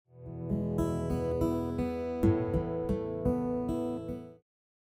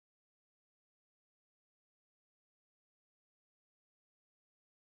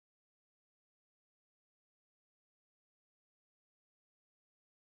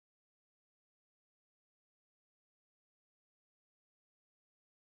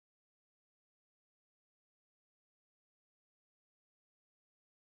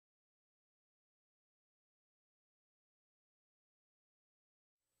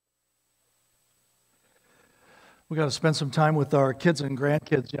We got to spend some time with our kids and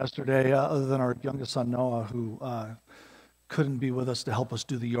grandkids yesterday, other than our youngest son, Noah, who couldn't be with us to help us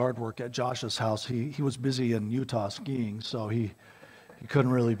do the yard work at Josh's house. He was busy in Utah skiing, so he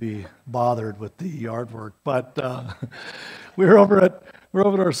couldn't really be bothered with the yard work. But we were over at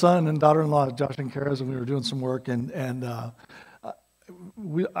our son and daughter-in-law, Josh and Kara's, and we were doing some work, and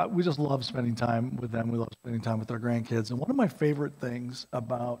we just love spending time with them. We love spending time with our grandkids. And one of my favorite things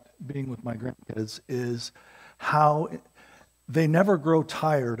about being with my grandkids is how they never grow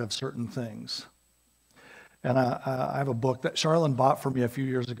tired of certain things. And I have a book that Charlene bought for me a few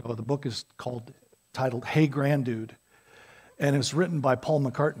years ago. The book is titled Hey Granddude. And it's written by Paul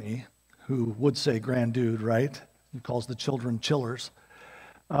McCartney, who would say Granddude, right? He calls the children chillers.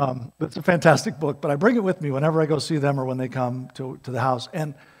 But it's a fantastic book. But I bring it with me whenever I go see them or when they come to the house.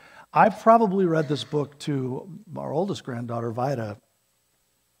 And I've probably read this book to our oldest granddaughter, Vida,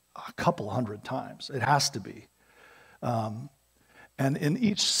 a couple hundred times. It has to be. And in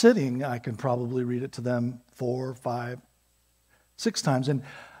each sitting, I can probably read it to them 4, 5, 6 times. And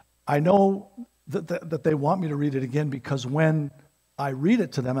I know that they want me to read it again because when I read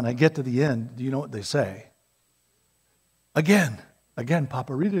it to them and I get to the end, do you know what they say? Again,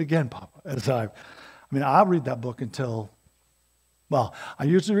 Papa, read it again, Papa. I'll read that book until, I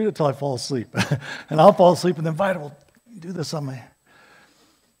usually read it until I fall asleep. And I'll fall asleep and then Vida will do this on my...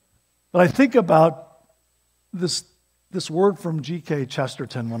 But I think about this word from G.K.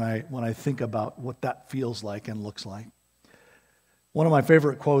 Chesterton when I think about what that feels like and looks like. One of my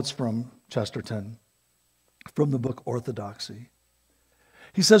favorite quotes from Chesterton, from the book Orthodoxy.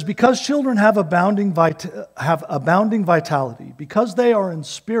 He says, because children have abounding vitality, because they are in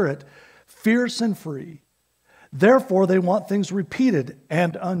spirit fierce and free, therefore they want things repeated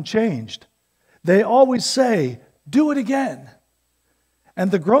and unchanged. They always say, do it again. And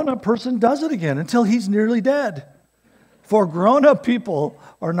the grown-up person does it again until he's nearly dead. For grown-up people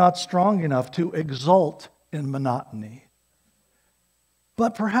are not strong enough to exult in monotony.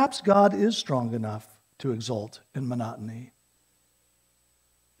 But perhaps God is strong enough to exult in monotony.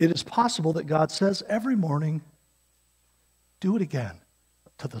 It is possible that God says every morning, do it again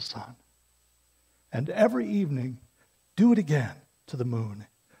to the sun. And every evening, do it again to the moon.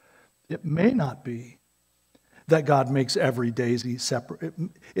 It may not be that God makes every daisy separate.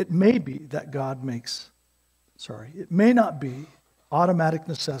 It may be that God makes... it may not be automatic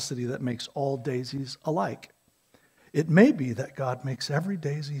necessity that makes all daisies alike. It may be that God makes every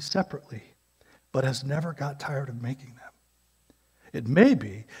daisy separately, but has never got tired of making them. It may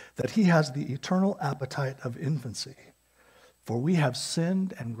be that he has the eternal appetite of infancy, for we have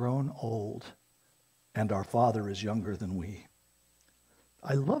sinned and grown old, and our Father is younger than we.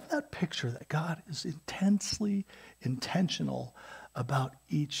 I love that picture that God is intensely intentional about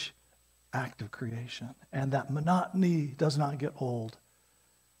each act of creation, and that monotony does not get old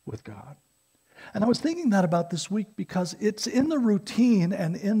with God. And I was thinking that about this week because it's in the routine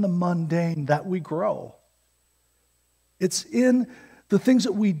and in the mundane that we grow. It's in the things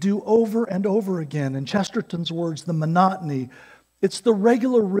that we do over and over again. In Chesterton's words, the monotony. It's the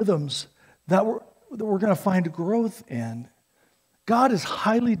regular rhythms that we're going to find growth in. God is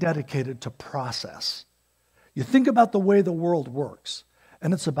highly dedicated to process. You think about the way the world works,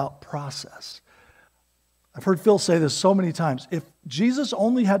 and it's about process. I've heard Phil say this so many times. If Jesus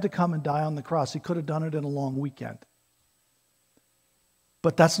only had to come and die on the cross, he could have done it in a long weekend.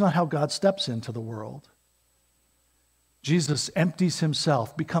 But that's not how God steps into the world. Jesus empties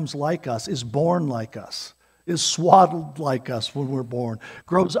himself, becomes like us, is born like us, is swaddled like us when we're born,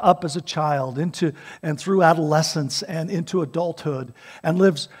 grows up as a child and through adolescence and into adulthood, and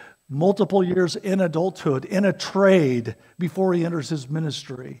lives multiple years in adulthood, in a trade before he enters his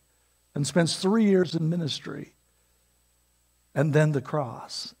ministry, and spends 3 years in ministry, and then the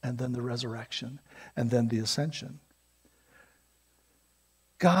cross, and then the resurrection, and then the ascension.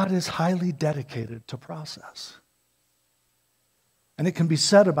 God is highly dedicated to process. And it can be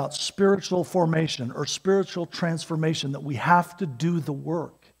said about spiritual formation or spiritual transformation that we have to do the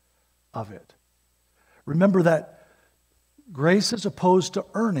work of it. Remember that grace is opposed to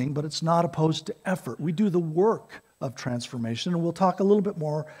earning, but it's not opposed to effort. We do the work of transformation, and we'll talk a little bit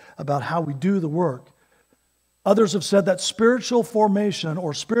more about how we do the work. Others have said that spiritual formation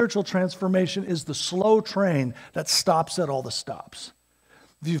or spiritual transformation is the slow train that stops at all the stops.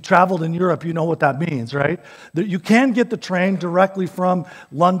 If you've traveled in Europe, you know what that means, right? That you can get the train directly from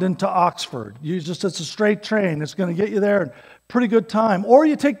London to Oxford. It's a straight train. It's going to get you there in pretty good time. Or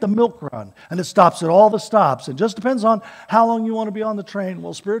you take the milk run, and it stops at all the stops. It just depends on how long you want to be on the train.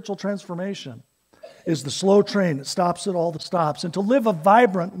 Well, spiritual transformation is the slow train that stops at all the stops. And to live a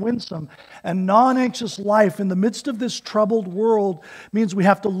vibrant, winsome, and non-anxious life in the midst of this troubled world means we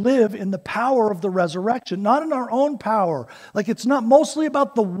have to live in the power of the resurrection, not in our own power. Like, it's not mostly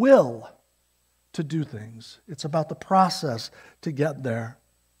about the will to do things. It's about the process to get there.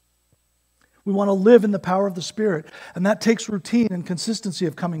 We want to live in the power of the Spirit, and that takes routine and consistency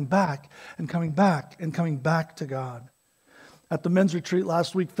of coming back and coming back and coming back to God. At the men's retreat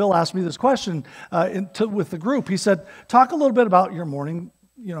last week, Phil asked me this question with the group. He said, talk a little bit about your morning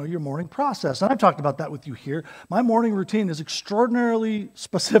process. And I've talked about that with you here. My morning routine is extraordinarily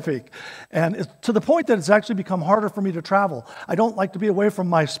specific, and it's to the point that it's actually become harder for me to travel. I don't like to be away from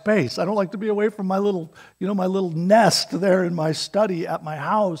my space. I don't like to be away from my little nest there in my study at my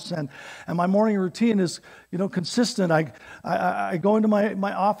house. And my morning routine is, consistent. I go into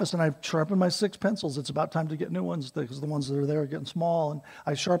my office and I sharpen my 6 pencils. It's about time to get new ones because the ones that are there are getting small. And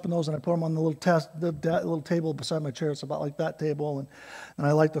I sharpen those and I put them on the little table beside my chair. It's about like that table. And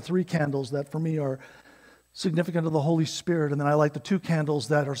I light the 3 candles that for me are significant to the Holy Spirit. And then I light the 2 candles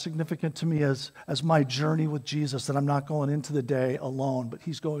that are significant to me as my journey with Jesus, that I'm not going into the day alone, but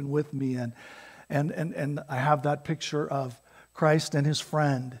He's going with me. And I have that picture of Christ and His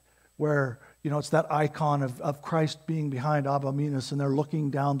friend where, it's that icon of Christ being behind Abba Minas, and they're looking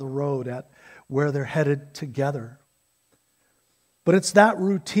down the road at where they're headed together. But it's that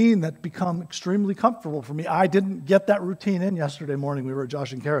routine that become extremely comfortable for me. I didn't get that routine in yesterday morning. We were at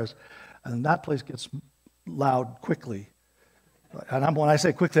Josh and Kara's, and that place gets loud quickly. And when I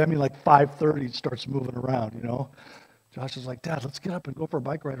say quickly, I mean like 5:30 it starts moving around, Josh is like, Dad, let's get up and go for a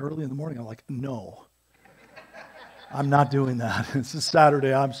bike ride early in the morning. I'm like, no. I'm not doing that. It's a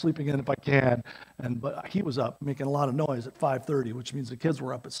Saturday. I'm sleeping in if I can. But he was up making a lot of noise at 5:30, which means the kids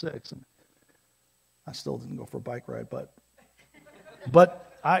were up at 6. And I still didn't go for a bike ride. But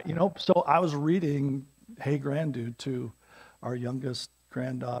so I was reading Hey Grandude to our youngest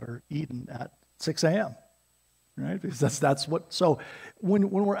granddaughter, Eden, at 6 a.m. Right? Because that's what. So when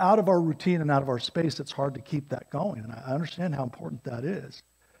we're out of our routine and out of our space, it's hard to keep that going. And I understand how important that is.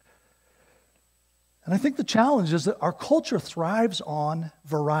 And I think the challenge is that our culture thrives on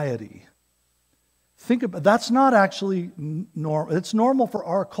variety. Think about that's not actually normal. It's normal for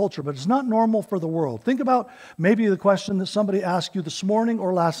our culture, but it's not normal for the world. Think about maybe the question that somebody asked you this morning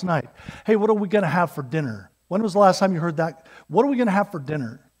or last night. Hey, what are we going to have for dinner? When was the last time you heard that? What are we going to have for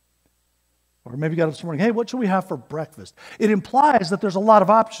dinner? Or maybe you got up this morning, hey, what should we have for breakfast? It implies that there's a lot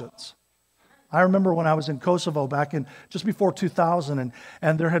of options. I remember when I was in Kosovo back in just before 2000,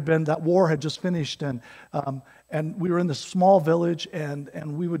 and there had been that war had just finished, and we were in this small village, and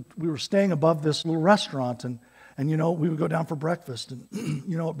we were staying above this little restaurant, and we would go down for breakfast, and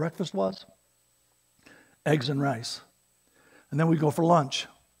you know what breakfast was? Eggs and rice, and then we'd go for lunch.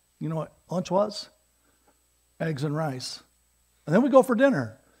 You know what lunch was? Eggs and rice, and then we go for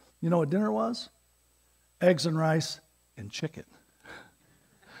dinner. You know what dinner was? Eggs and rice and chicken.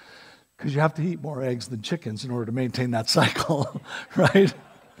 Because you have to eat more eggs than chickens in order to maintain that cycle, right?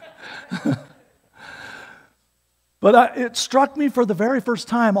 But it struck me for the very first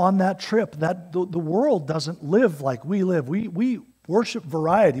time on that trip that the world doesn't live like we live. We worship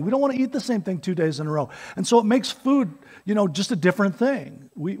variety. We don't want to eat the same thing 2 days in a row. And so it makes food, just a different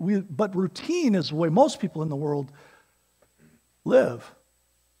thing. But routine is the way most people in the world live.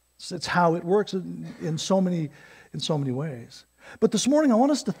 It's how it works in so many ways. But this morning, I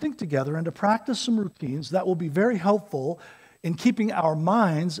want us to think together and to practice some routines that will be very helpful in keeping our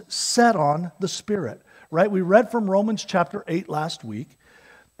minds set on the Spirit, right? We read from Romans chapter 8 last week,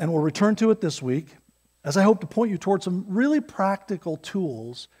 and we'll return to it this week, as I hope to point you towards some really practical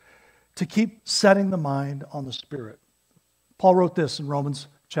tools to keep setting the mind on the Spirit. Paul wrote this in Romans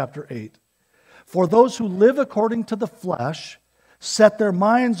chapter 8. For those who live according to the flesh set their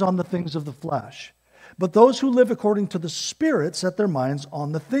minds on the things of the flesh. But those who live according to the Spirit set their minds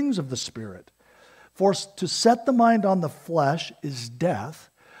on the things of the Spirit. For to set the mind on the flesh is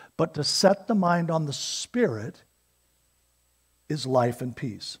death, but to set the mind on the Spirit is life and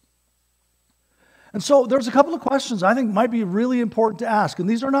peace. And so there's a couple of questions I think might be really important to ask. And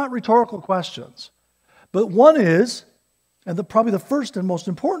these are not rhetorical questions. But one is, and probably the first and most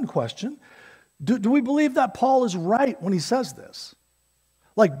important question, do we believe that Paul is right when he says this?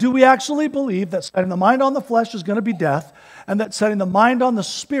 Like, do we actually believe that setting the mind on the flesh is going to be death, and that setting the mind on the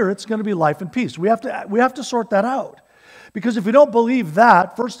Spirit is going to be life and peace? We have to sort that out. Because if we don't believe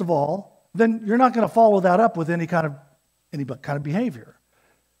that, first of all, then you're not going to follow that up with any kind of behavior.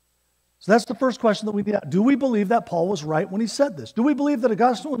 So that's the first question that we need. Do we believe that Paul was right when he said this? Do we believe that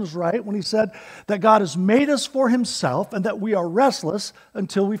Augustine was right when he said that God has made us for himself and that we are restless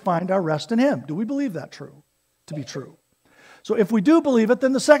until we find our rest in him? Do we believe that to be true? So if we do believe it,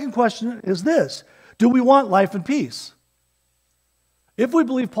 then the second question is this: do we want life and peace? If we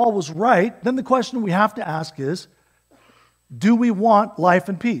believe Paul was right, then the question we have to ask is, do we want life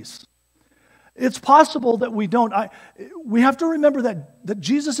and peace? It's possible that we don't. We have to remember that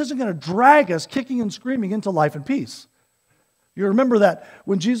Jesus isn't going to drag us kicking and screaming into life and peace. You remember that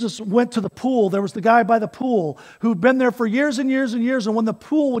when Jesus went to the pool, there was the guy by the pool who'd been there for years and years and years, and when the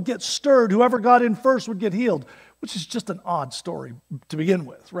pool would get stirred, whoever got in first would get healed, which is just an odd story to begin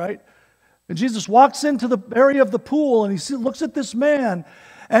with, right? And Jesus walks into the area of the pool, and he looks at this man,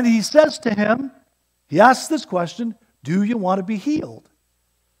 and he says to him, he asks this question, do you want to be healed?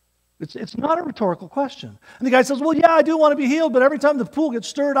 It's not a rhetorical question. And the guy says, well, yeah, I do want to be healed, but every time the pool gets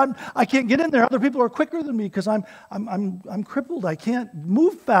stirred, I can't get in there. Other people are quicker than me because I'm crippled. I can't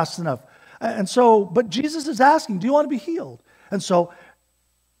move fast enough. And so, but Jesus is asking, do you want to be healed? And so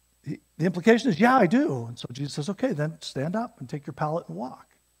the implication is, yeah, I do. And so Jesus says, okay, then stand up and take your pallet and walk.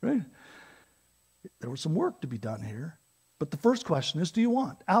 Right? There was some work to be done here. But the first question is, do you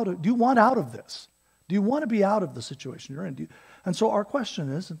want out of this? Do you want to be out of the situation you're in? And so our question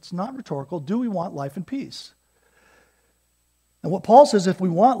is, it's not rhetorical, do we want life and peace? And what Paul says, if we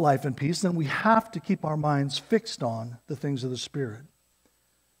want life and peace, then we have to keep our minds fixed on the things of the Spirit.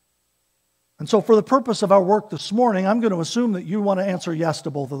 And so for the purpose of our work this morning, I'm going to assume that you want to answer yes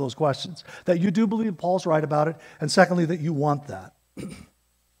to both of those questions. That you do believe Paul's right about it, and secondly, that you want that.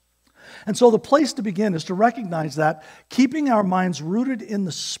 And so the place to begin is to recognize that keeping our minds rooted in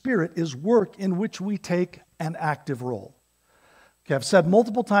the Spirit is work in which we take an active role. Okay, I've said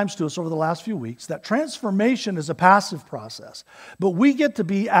multiple times to us over the last few weeks that transformation is a passive process, but we get to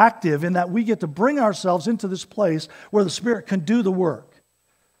be active in that we get to bring ourselves into this place where the Spirit can do the work.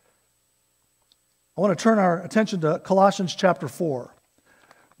 I want to turn our attention to Colossians chapter 4,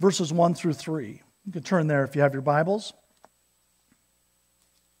 verses 1 through 3. You can turn there if you have your Bibles.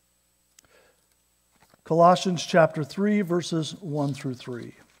 Colossians chapter 3, verses 1 through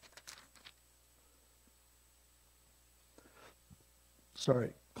 3.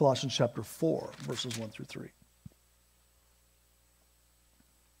 Sorry, Colossians chapter 4, verses 1 through 3.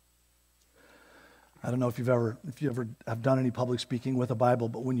 I don't know if you ever have done any public speaking with a Bible,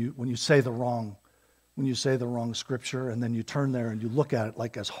 but when you say the wrong scripture and then you turn there and you look at it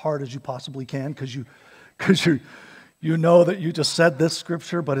like as hard as you possibly can because you know that you just said this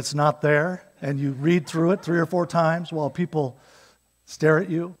scripture, but it's not there, and you read through it 3 or 4 times while people stare at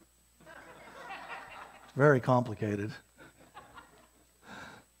you. It's very complicated.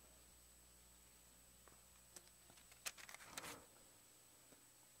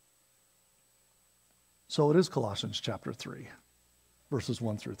 So it is Colossians chapter 3, verses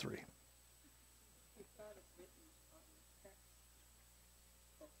 1 through 3.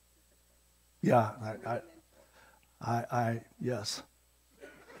 Yeah, yes.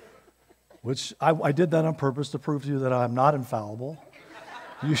 Which I did that on purpose to prove to you that I'm not infallible.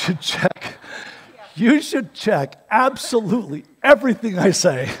 You should check. You should check absolutely everything I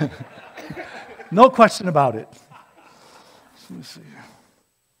say. No question about it. Let me see.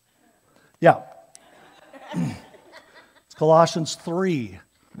 Yeah. It's Colossians 3.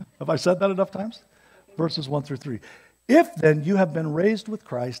 Have I said that enough times? Verses 1 through 3. If then you have been raised with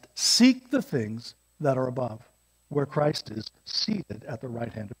Christ, seek the things that are above, where Christ is seated at the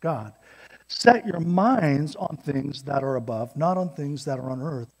right hand of God. Set your minds on things that are above, not on things that are on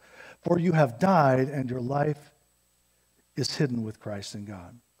earth, for you have died and your life is hidden with Christ in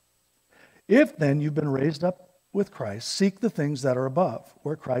God. If then you've been raised up with Christ, seek the things that are above,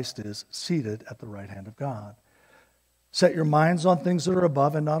 where Christ is seated at the right hand of God. Set your minds on things that are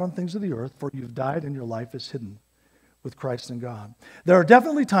above and not on things of the earth, for you've died and your life is hidden with Christ in God. There are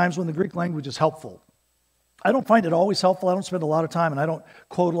definitely times when the Greek language is helpful. I don't find it always helpful. I don't spend a lot of time, and I don't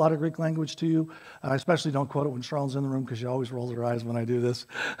quote a lot of Greek language to you. I especially don't quote it when Charlotte's in the room because she always rolls her eyes when I do this.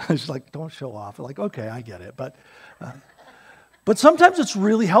 She's like, don't show off. I'm like, okay, I get it. But sometimes it's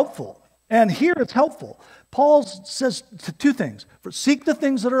really helpful. And here it's helpful. Paul says 2 things. Seek the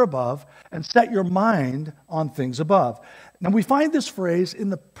things that are above and set your mind on things above. Now we find this phrase in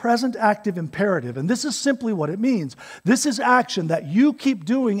the present active imperative, and this is simply what it means. This is action that you keep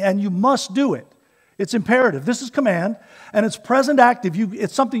doing and you must do it. It's imperative. This is command, and it's present active.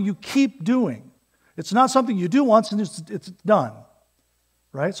 It's something you keep doing. It's not something you do once and it's done.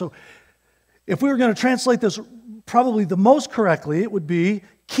 Right? So if we were going to translate this probably the most correctly, it would be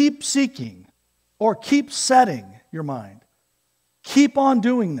keep seeking or keep setting your mind Keep on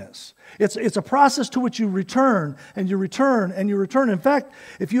doing this. It's a process to which you return, and you return, and you return. In fact,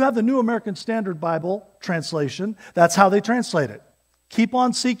 if you have the New American Standard Bible translation, that's how they translate it. Keep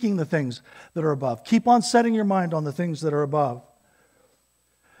on seeking the things that are above. Keep on setting your mind on the things that are above.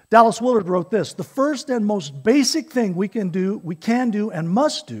 Dallas Willard wrote this: the first and most basic thing we can do and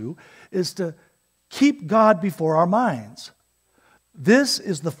must do is to keep God before our minds. This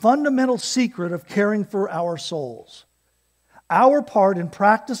is the fundamental secret of caring for our souls. Our part in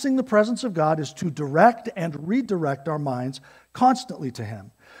practicing the presence of God is to direct and redirect our minds constantly to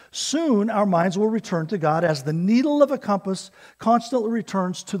Him. Soon our minds will return to God as the needle of a compass constantly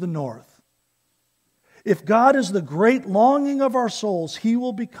returns to the north. If God is the great longing of our souls, He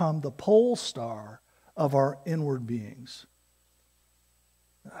will become the pole star of our inward beings.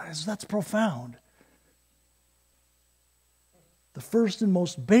 That's profound. The first and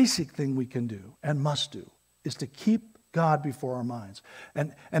most basic thing we can do and must do is to keep God before our minds.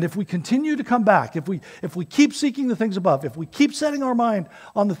 And if we continue to come back, if we keep seeking the things above, if we keep setting our mind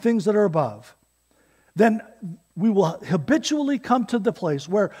on the things that are above, then we will habitually come to the place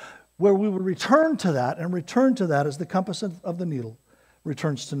where we will return to that, and return to that as the compass of the needle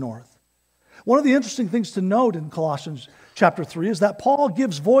returns to north. One of the interesting things to note in Colossians chapter 3 is that Paul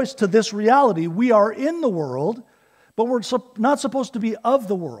gives voice to this reality. We are in the world, but we're not supposed to be of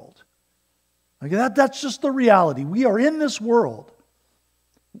the world. Okay, that's just the reality. We are in this world,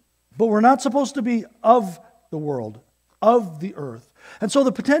 but we're not supposed to be of the world, of the earth. And so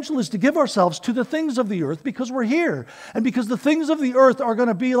the potential is to give ourselves to the things of the earth because we're here. And because the things of the earth are going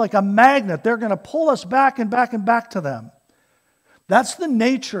to be like a magnet. They're going to pull us back and back and back to them. That's the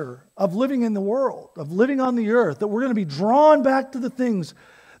nature of living in the world, of living on the earth, that we're going to be drawn back to the things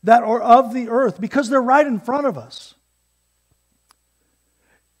that are of the earth because they're right in front of us.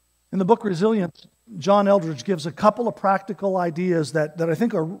 In the book Resilience, John Eldredge gives a couple of practical ideas that I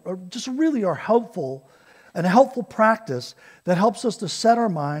think are just really are helpful, and a helpful practice that helps us to set our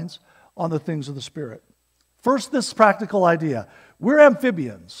minds on the things of the Spirit. First, this practical idea. We're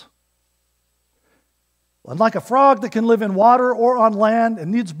amphibians. Unlike a frog that can live in water or on land and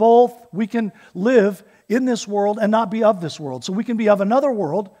needs both, we can live in this world and not be of this world. So we can be of another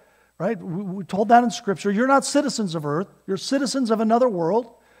world, right? We're told that in Scripture. You're not citizens of earth. You're citizens of another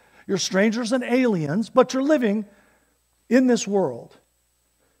world. You're strangers and aliens, but you're living in this world.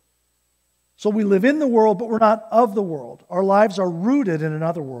 So we live in the world, but we're not of the world. Our lives are rooted in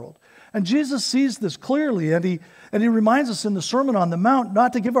another world. And Jesus sees this clearly, and he reminds us in the Sermon on the Mount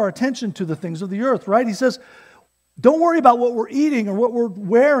not to give our attention to the things of the earth, right? He says, don't worry about what we're eating or what we're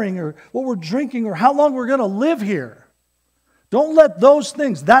wearing or what we're drinking or how long we're going to live here. Don't let those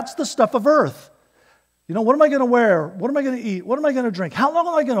things, that's the stuff of earth. You know, what am I going to wear? What am I going to eat? What am I going to drink? How long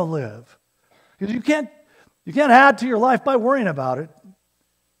am I going to live? Because you can't add to your life by worrying about it.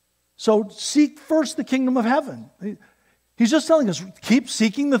 So seek first the kingdom of heaven. He's just telling us, keep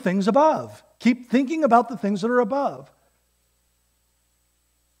seeking the things above. Keep thinking about the things that are above.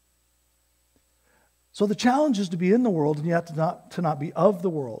 So the challenge is to be in the world and yet to not be of the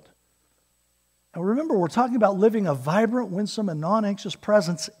world. And remember, we're talking about living a vibrant, winsome, and non-anxious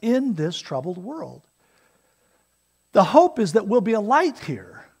presence in this troubled world. The hope is that we'll be a light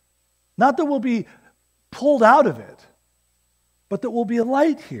here. Not that we'll be pulled out of it, but that we'll be a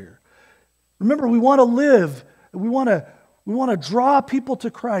light here. Remember, we want to live, we want to draw people to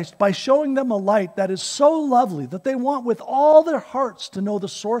Christ by showing them a light that is so lovely that they want with all their hearts to know the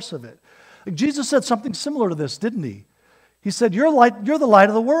source of it. Like Jesus said something similar to this, didn't he? He said, you're the light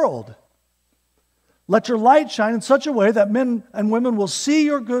of the world. Let your light shine in such a way that men and women will see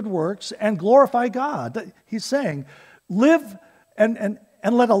your good works and glorify God. He's saying, live and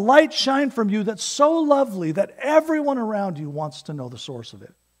let a light shine from you that's so lovely that everyone around you wants to know the source of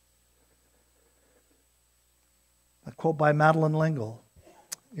it. A quote by Madeleine L'Engle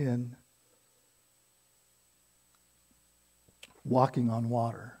in Walking on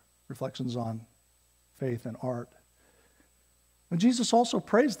Water, Reflections on Faith and Art. And Jesus also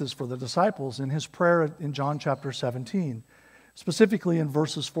praised this for the disciples in his prayer in John chapter 17, specifically in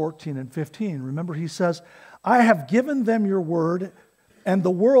verses 14 and 15. Remember, he says, I have given them your word, and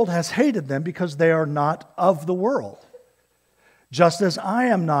the world has hated them because they are not of the world, just as I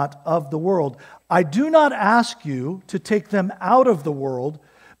am not of the world. I do not ask you to take them out of the world,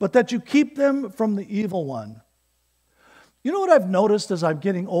 but that you keep them from the evil one. You know what I've noticed as I'm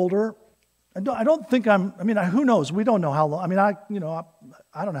getting older? I don't think who knows? We don't know how long.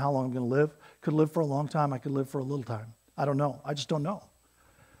 I don't know how long I'm going to live. Could live for a long time. I could live for a little time. I don't know. I just don't know.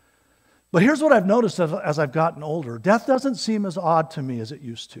 But here's what I've noticed as I've gotten older. Death doesn't seem as odd to me as it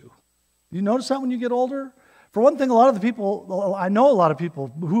used to. You notice that when you get older? For one thing, a lot of the people, I know a lot of people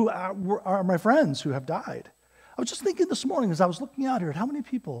who are my friends who have died. I was just thinking this morning as I was looking out here at how many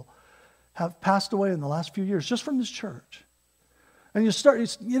people have passed away in the last few years just from this church. And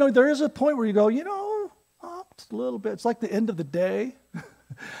there is a point where you go, just a little bit. It's like the end of the day.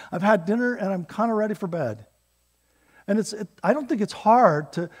 I've had dinner and I'm kind of ready for bed. And I don't think it's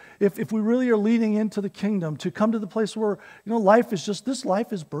hard to, if we really are leading into the kingdom, to come to the place where, this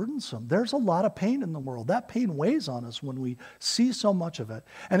life is burdensome. There's a lot of pain in the world. That pain weighs on us when we see so much of it.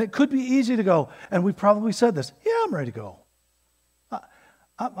 And it could be easy to go, and we probably said this, yeah, I'm ready to go.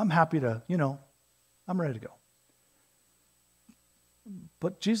 I'm happy to, I'm ready to go.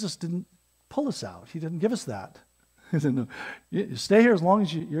 But Jesus didn't pull us out. He didn't give us that. He said, no, you stay here as long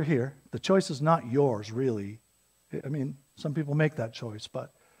as you're here. The choice is not yours, really. I mean, some people make that choice,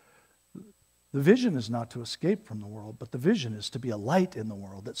 but the vision is not to escape from the world, but the vision is to be a light in the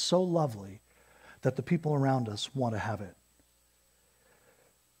world that's so lovely that the people around us want to have it.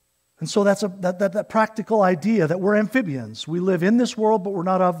 And so that's that practical idea that we're amphibians. We live in this world, but we're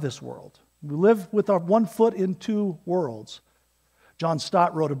not of this world. We live with our one foot in two worlds. John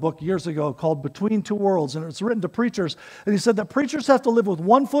Stott wrote a book years ago called Between Two Worlds, and it's written to preachers. And he said that preachers have to live with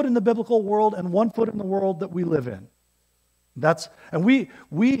one foot in the biblical world and one foot in the world that we live in. And we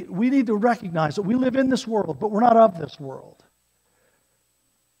need to recognize that we live in this world, but we're not of this world.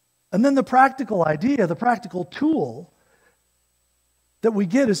 And then the practical idea, the practical tool that we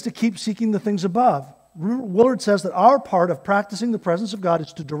get is to keep seeking the things above. Willard says that our part of practicing the presence of God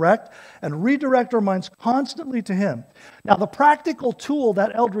is to direct and redirect our minds constantly to Him. Now, the practical tool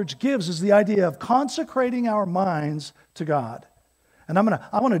that Eldridge gives is the idea of consecrating our minds to God. And I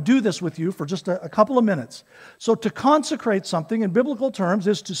want to do this with you for just a couple of minutes. So to consecrate something in biblical terms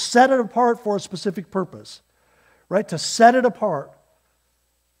is to set it apart for a specific purpose, right? To set it apart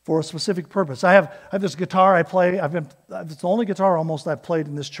for a specific purpose. I have this guitar I play. It's the only guitar almost I've played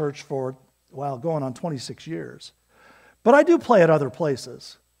in this church for going on 26 years. But I do play at other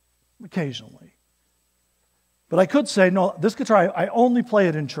places, occasionally. But I could say, no, this guitar, I only play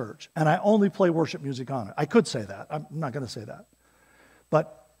it in church, and I only play worship music on it. I could say that. I'm not going to say that.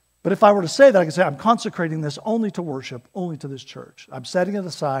 But if I were to say that, I could say, I'm consecrating this only to worship, only to this church. I'm setting it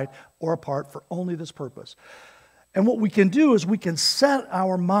aside or apart for only this purpose. And what we can do is we can set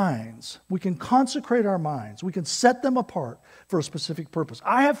our minds, we can consecrate our minds, we can set them apart for a specific purpose.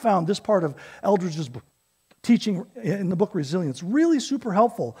 I have found this part of Eldridge's teaching in the book Resilience really super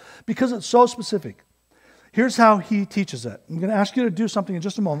helpful because it's so specific. Here's how he teaches it. I'm going to ask you to do something in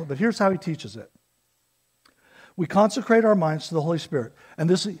just a moment, but here's how he teaches it. We consecrate our minds to the Holy Spirit.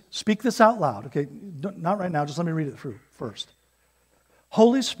 And speak this out loud, okay? Not right now, just let me read it through first.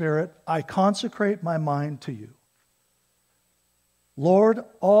 Holy Spirit, I consecrate my mind to you. Lord,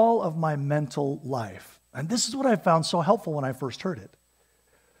 all of my mental life. And this is what I found so helpful when I first heard it.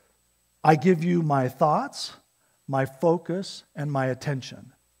 I give you my thoughts, my focus, and my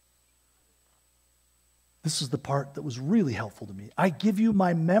attention. This is the part that was really helpful to me. I give you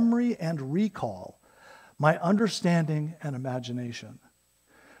my memory and recall, my understanding and imagination.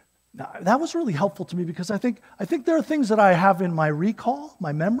 Now, that was really helpful to me because I think there are things that I have in my recall,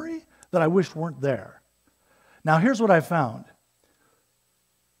 my memory, that I wish weren't there. Now, here's what I found.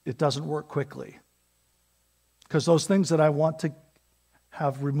 It doesn't work quickly. Because those things that I want to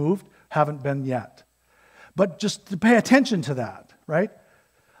have removed haven't been yet. But just to pay attention to that, right?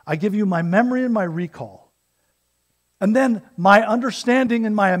 I give you my memory and my recall. And then my understanding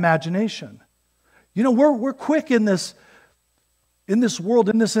and my imagination. We're quick in this world,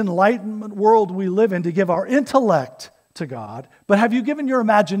 in this enlightenment world we live in, to give our intellect to God. But have you given your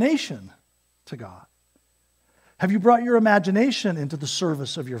imagination to God? Have you brought your imagination into the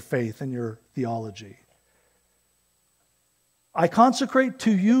service of your faith and your theology? I consecrate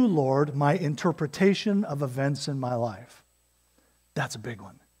to you, Lord, my interpretation of events in my life. That's a big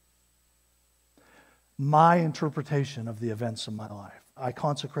one. My interpretation of the events of my life. I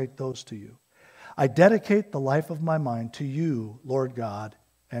consecrate those to you. I dedicate the life of my mind to you, Lord God,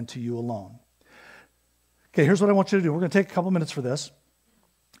 and to you alone. Okay, here's what I want you to do. We're going to take a couple minutes for this.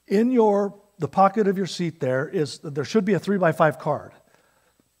 In the pocket of your seat there should be a 3x5 card.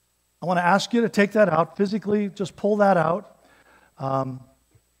 I want to ask you to take that out, physically just pull that out. And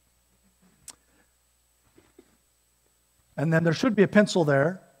then there should be a pencil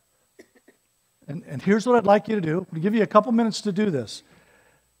there. And here's what I'd like you to do. I'm going to give you a couple minutes to do this.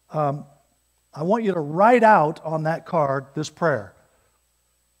 I want you to write out on that card this prayer.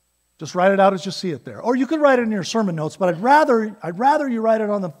 Just write it out as you see it there. Or you could write it in your sermon notes, but I'd rather you write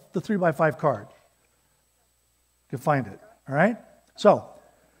it on the 3x5 card. You can find it. All right? So,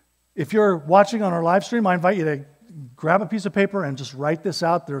 If you're watching on our live stream, I invite you to grab a piece of paper and just write this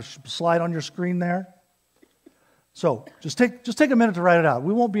out. There's a slide on your screen there. So just take a minute to write it out.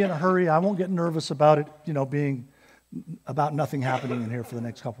 We won't be in a hurry. I won't get nervous about it, being about nothing happening in here for the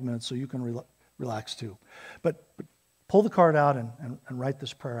next couple minutes, so you can relax too. But pull the card out and write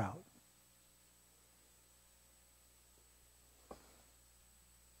this prayer out.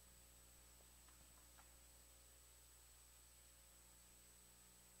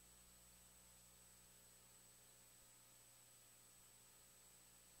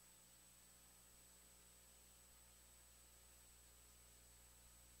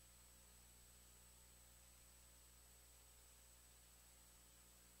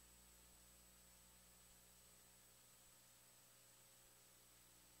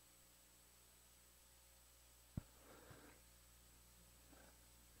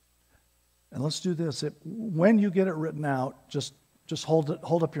 And let's do this. When you get it written out, just hold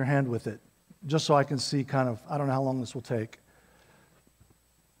up your hand with it, just so I can see I don't know how long this will take.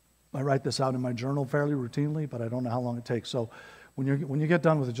 I write this out in my journal fairly routinely, but I don't know how long it takes. So when you get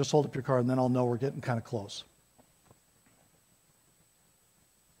done with it, just hold up your card, and then I'll know we're getting kind of close.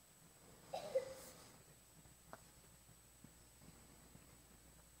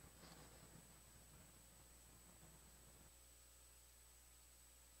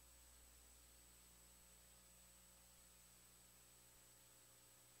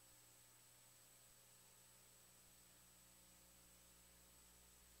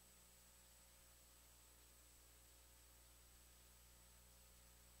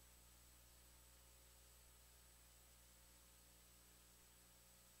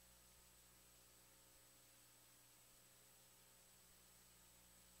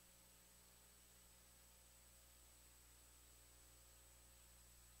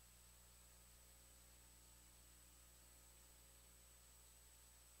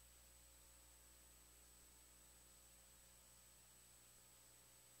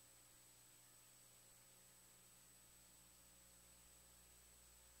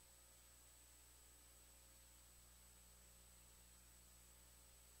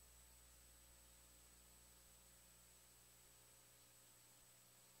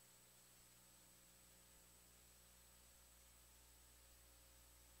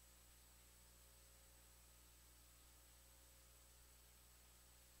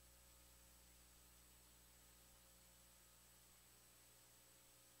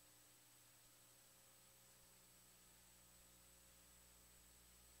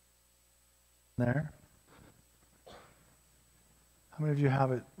 There. How many of you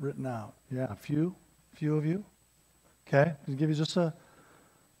have it written out? Yeah, a few of you. Okay, I'll give you just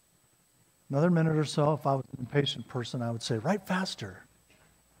another minute or so. If I was an impatient person, I would say, write faster.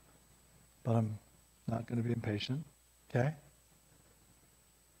 But I'm not going to be impatient. Okay?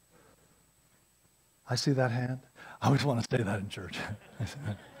 I see that hand. I always want to say that in church.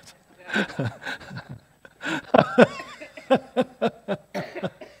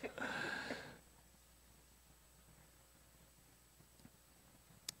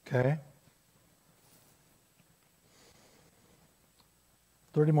 Okay.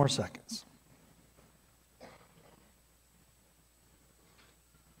 30 more seconds.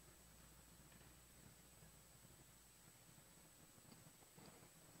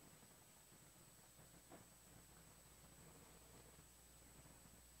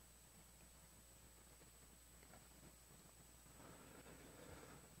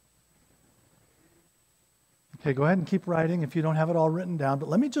 Okay, go ahead and keep writing if you don't have it all written down. But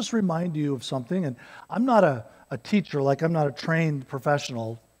let me just remind you of something. And I'm not a teacher, I'm not a trained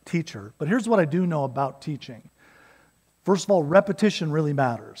professional teacher. But here's what I do know about teaching. First of all, repetition really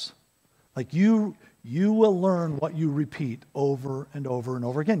matters. You will learn what you repeat over and over and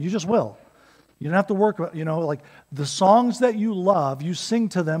over again. You just will. You don't have to work, the songs that you love, you sing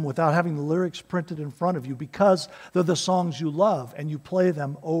to them without having the lyrics printed in front of you because they're the songs you love and you play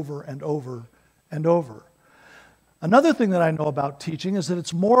them over and over and over. Another thing that I know about teaching is that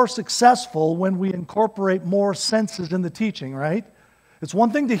it's more successful when we incorporate more senses in the teaching, right? It's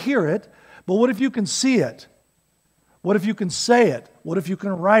one thing to hear it, but what if you can see it? What if you can say it? What if you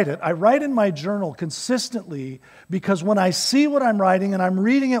can write it? I write in my journal consistently because when I see what I'm writing and I'm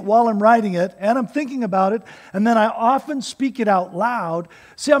reading it while I'm writing it and I'm thinking about it and then I often speak it out loud,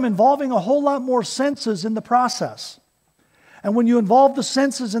 see, I'm involving a whole lot more senses in the process. And when you involve the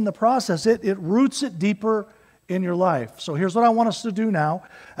senses in the process, it roots it deeper in your life. So here's what I want us to do now.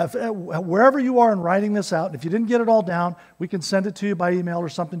 Wherever you are in writing this out, if you didn't get it all down, we can send it to you by email or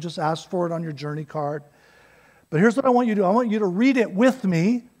something. Just ask for it on your journey card. But here's what I want you to do. I want you to read it with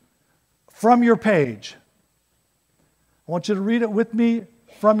me from your page. I want you to read it with me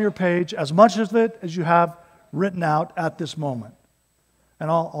from your page, as much of it as you have written out at this moment. And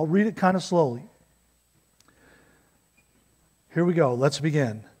I'll read it kind of slowly. Here we go. Let's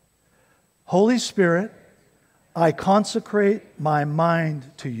begin. Holy Spirit, I consecrate my mind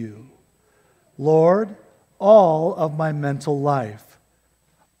to you. Lord, all of my mental life.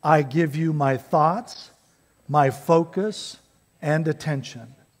 I give you my thoughts, my focus, and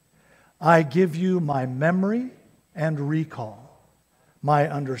attention. I give you my memory and recall, my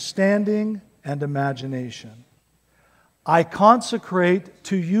understanding and imagination. I consecrate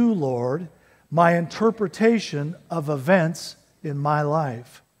to you, Lord, my interpretation of events in my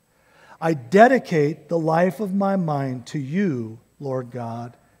life. I dedicate the life of my mind to you, Lord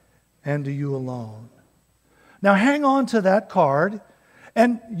God, and to you alone. Now hang on to that card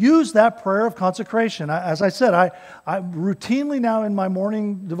and use that prayer of consecration. As I said, I routinely now in my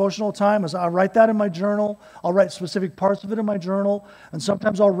morning devotional time, as I write that in my journal, I'll write specific parts of it in my journal, and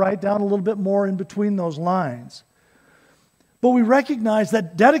sometimes I'll write down a little bit more in between those lines. But we recognize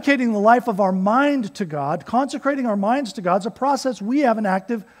that dedicating the life of our mind to God, consecrating our minds to God, is a process we have an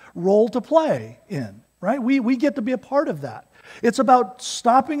active role to play in, right? We get to be a part of that. It's about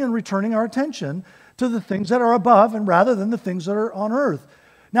stopping and returning our attention to the things that are above and rather than the things that are on earth.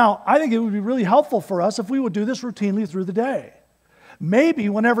 Now, I think it would be really helpful for us if we would do this routinely through the day. Maybe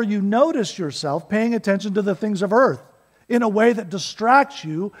whenever you notice yourself paying attention to the things of earth in a way that distracts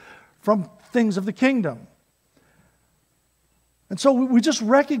you from things of the kingdom. And so we just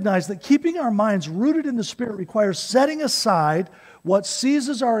recognize that keeping our minds rooted in the Spirit requires setting aside what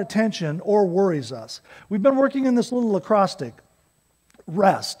seizes our attention or worries us. We've been working in this little acrostic,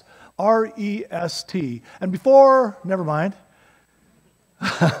 REST, R-E-S-T. And before, never mind.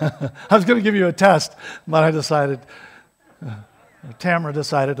 I was going to give you a test, but I decided, Tamara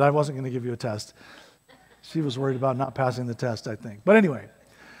decided I wasn't going to give you a test. She was worried about not passing the test, I think. But anyway,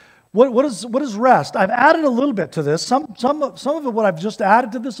 what is rest? I've added a little bit to this. Some of it, what I've just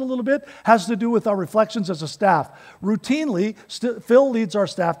added to this a little bit, has to do with our reflections as a staff. Routinely, Phil leads our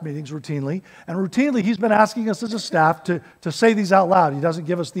staff meetings routinely, and routinely he's been asking us as a staff to say these out loud. He doesn't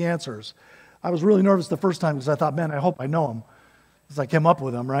give us the answers. I was really nervous the first time because I thought, man, I hope I know them, because I came up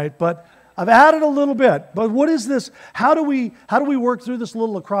with them, right? But I've added a little bit. But what is this? How do we work through this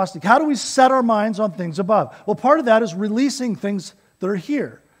little acrostic? How do we set our minds on things above? Well, part of that is releasing things that are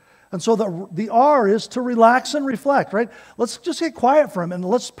here. And so the R is to relax and reflect, right? Let's just get quiet for a minute.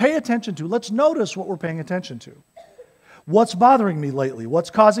 Let's pay attention to. Let's notice what we're paying attention to. What's bothering me lately? What's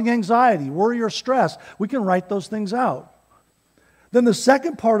causing anxiety, worry, or stress? We can write those things out. Then the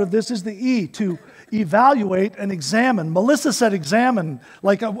second part of this is the E, to evaluate and examine. Melissa said examine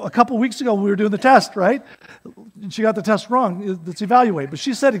like a couple weeks ago when we were doing the test, right? She got the test wrong. It's evaluate. But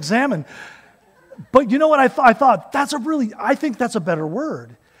she said examine. But you know what I thought? I think that's a better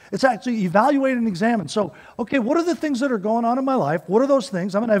word. It's actually evaluate and examine. So, okay, what are the things that are going on in my life? What are those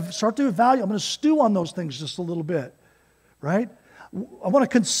things? I'm going to start to evaluate. I'm going to stew on those things just a little bit, right? I want to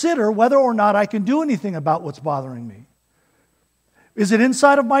consider whether or not I can do anything about what's bothering me. Is it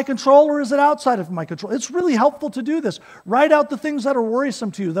inside of my control or is it outside of my control? It's really helpful to do this. Write out the things that are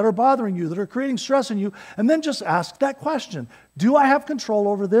worrisome to you, that are bothering you, that are creating stress in you, and then just ask that question. Do I have control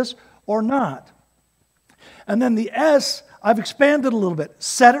over this or not? And then the S, I've expanded a little bit.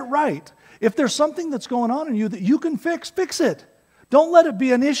 Set it right. If there's something that's going on in you that you can fix it. Don't let it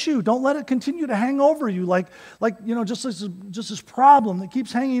be an issue. Don't let it continue to hang over you like just this problem that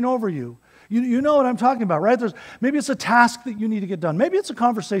keeps hanging over you. You know what I'm talking about, right? Maybe it's a task that you need to get done. Maybe it's a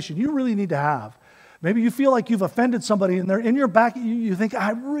conversation you really need to have. Maybe you feel like you've offended somebody and they're in your back. You think,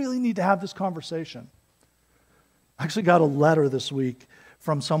 I really need to have this conversation. I actually got a letter this week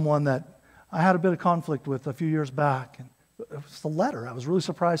from someone that I had a bit of conflict with a few years back. And it was the letter. I was really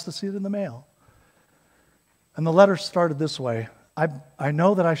surprised to see it in the mail. And the letter started this way. I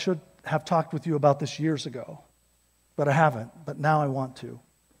know that I should have talked with you about this years ago, but I haven't. But now I want to.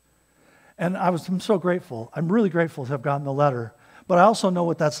 And I'm so grateful. I'm really grateful to have gotten the letter. But I also know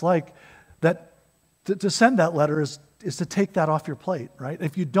what that's like. That to send that letter is to take that off your plate, right?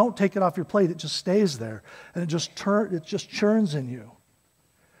 If you don't take it off your plate, it just stays there. And it just churns in you.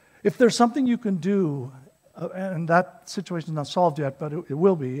 If there's something you can do, and that situation is not solved yet, but it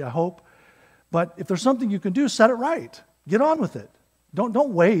will be, I hope. But if there's something you can do, set it right. Get on with it. Don't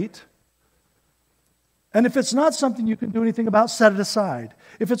wait. And if it's not something you can do anything about, set it aside.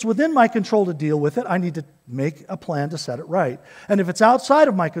 If it's within my control to deal with it, I need to make a plan to set it right. And if it's outside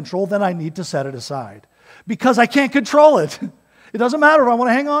of my control, then I need to set it aside. Because I can't control it. It doesn't matter if I want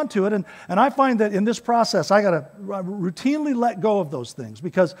to hang on to it. And I find that in this process, I got to routinely let go of those things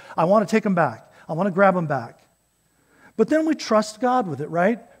because I want to take them back. I want to grab them back. But then we trust God with it,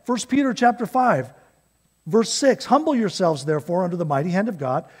 right? 1 Peter chapter 5, verse 6, humble yourselves, therefore, under the mighty hand of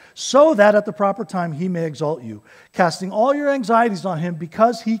God, so that at the proper time he may exalt you, casting all your anxieties on him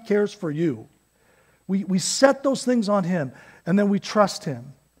because he cares for you. We set those things on him, and then we trust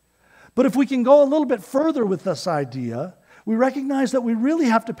him. But if we can go a little bit further with this idea, we recognize that we really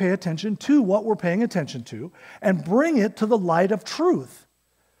have to pay attention to what we're paying attention to and bring it to the light of truth.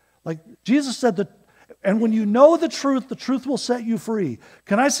 Like Jesus said, and when you know the truth will set you free.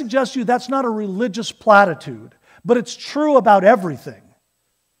 Can I suggest to you that's not a religious platitude, but it's true about everything.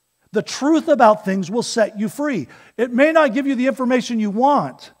 The truth about things will set you free. It may not give you the information you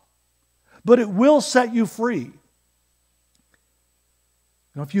want, but it will set you free. You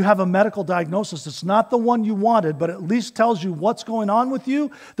know, if you have a medical diagnosis, it's not the one you wanted, but at least tells you what's going on with you,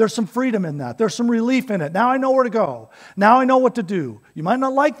 there's some freedom in that. There's some relief in it. Now I know where to go. Now I know what to do. You might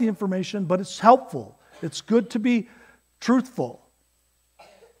not like the information, but it's helpful. It's good to be truthful.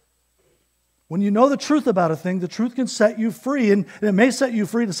 When you know the truth about a thing, the truth can set you free, and it may set you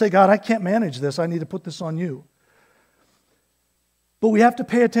free to say, God, I can't manage this. I need to put this on you. But we have to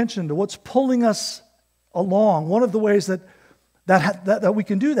pay attention to what's pulling us along. One of the ways that we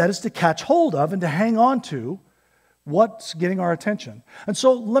can do that is to catch hold of and to hang on to what's getting our attention. And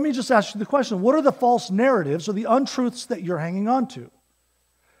so let me just ask you the question, what are the false narratives or the untruths that you're hanging on to?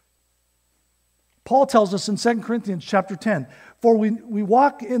 Paul tells us in 2 Corinthians chapter 10, for we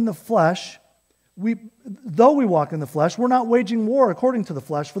walk in the flesh, though we walk in the flesh, we're not waging war according to the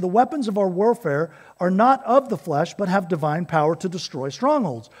flesh, for the weapons of our warfare are not of the flesh, but have divine power to destroy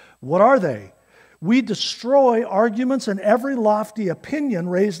strongholds. What are they? We destroy arguments and every lofty opinion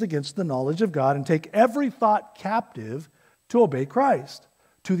raised against the knowledge of God and take every thought captive to obey Christ,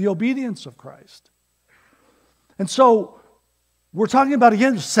 to the obedience of Christ. And so we're talking about,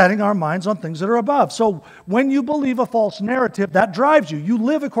 again, setting our minds on things that are above. So when you believe a false narrative, that drives you. You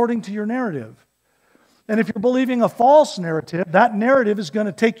live according to your narrative. And if you're believing a false narrative, that narrative is going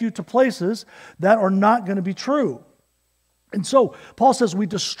to take you to places that are not going to be true. And so Paul says we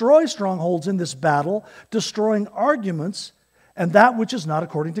destroy strongholds in this battle, destroying arguments and that which is not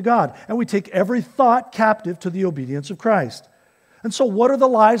according to God. And we take every thought captive to the obedience of Christ. And so what are the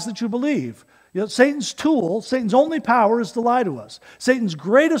lies that you believe? You know, Satan's only power is to lie to us. Satan's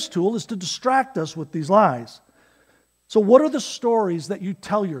greatest tool is to distract us with these lies. So what are the stories that you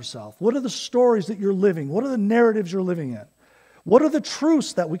tell yourself? What are the stories that you're living? What are the narratives you're living in? What are the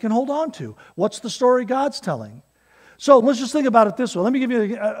truths that we can hold on to? What's the story God's telling? So let's just think about it this way. Let me give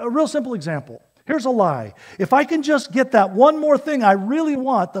you a real simple example. Here's a lie. If I can just get that one more thing I really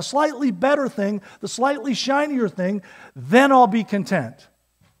want, the slightly better thing, the slightly shinier thing, then I'll be content.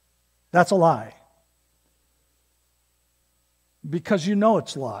 That's a lie. Because you know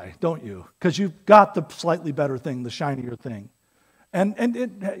it's a lie, don't you? Because you've got the slightly better thing, the shinier thing. And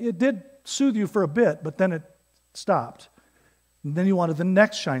it did soothe you for a bit, but then it stopped. And then you wanted the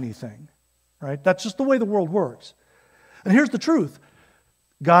next shiny thing, right? That's just the way the world works. And here's the truth.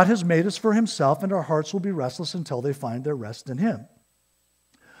 God has made us for himself, and our hearts will be restless until they find their rest in him.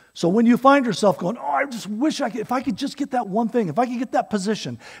 So when you find yourself going, oh, I just wish if I could just get that one thing, if I could get that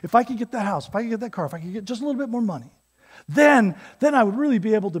position, if I could get that house, if I could get that car, if I could get just a little bit more money, then I would really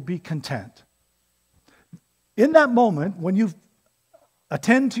be able to be content. In that moment, when you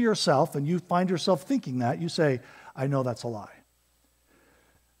attend to yourself and you find yourself thinking that, you say, I know that's a lie.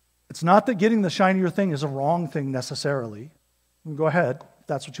 It's not that getting the shinier thing is a wrong thing necessarily. You can go ahead if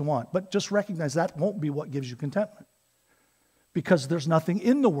that's what you want. But just recognize that won't be what gives you contentment. Because there's nothing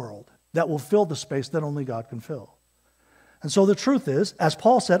in the world that will fill the space that only God can fill. And so the truth is, as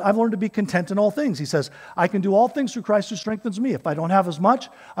Paul said, I've learned to be content in all things. He says, I can do all things through Christ who strengthens me. If I don't have as much,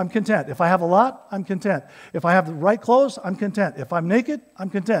 I'm content. If I have a lot, I'm content. If I have the right clothes, I'm content. If I'm naked, I'm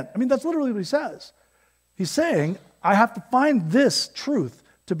content. I mean, that's literally what he says. He's saying, I have to find this truth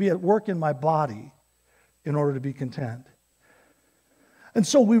to be at work in my body in order to be content. And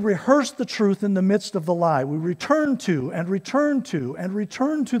so we rehearse the truth in the midst of the lie. We return to and return to and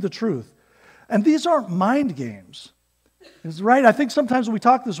return to the truth. And these aren't mind games. Right? I think sometimes when we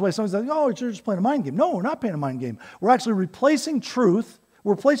talk this way, someone's like, oh, you're just playing a mind game. No, we're not playing a mind game. We're actually replacing truth.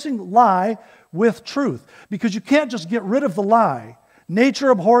 We're replacing lie with truth. Because you can't just get rid of the lie. Nature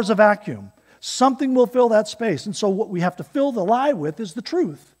abhors a vacuum. Something will fill that space. And so what we have to fill the lie with is the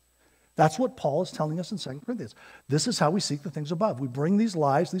truth. That's what Paul is telling us in 2 Corinthians. This is how we seek the things above. We bring these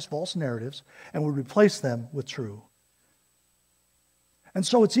lies, these false narratives, and we replace them with true. And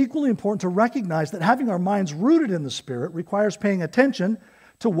so it's equally important to recognize that having our minds rooted in the Spirit requires paying attention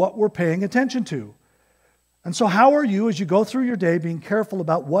to what we're paying attention to. And so how are you, as you go through your day, being careful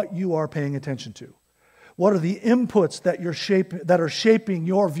about what you are paying attention to? What are the inputs that are shaping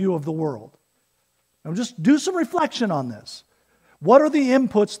your view of the world? Now just do some reflection on this. What are the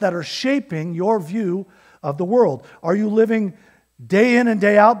inputs that are shaping your view of the world? Are you living day in and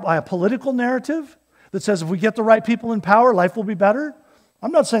day out by a political narrative that says if we get the right people in power, life will be better?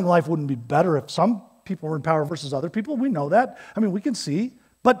 I'm not saying life wouldn't be better if some people were in power versus other people. We know that. I mean, we can see.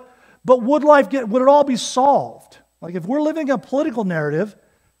 But would it all be solved? Like if we're living a political narrative,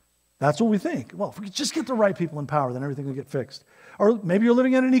 that's what we think. Well, if we could just get the right people in power, then everything will get fixed. Or maybe you're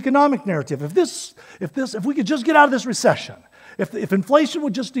living in an economic narrative. If we could just get out of this recession, if inflation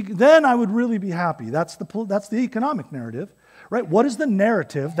would just, then I would really be happy. That's the economic narrative, right? What is the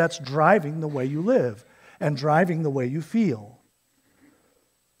narrative that's driving the way you live and driving the way you feel?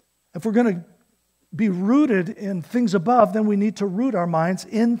 If we're going to be rooted in things above, then we need to root our minds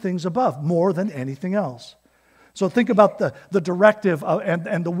in things above more than anything else. So think about the directive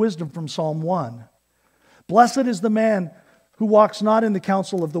and the wisdom from Psalm 1. Blessed is the man who walks not in the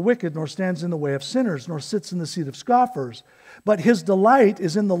counsel of the wicked, nor stands in the way of sinners, nor sits in the seat of scoffers. But his delight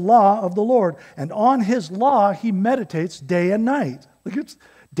is in the law of the Lord, and on his law he meditates day and night. Look, it's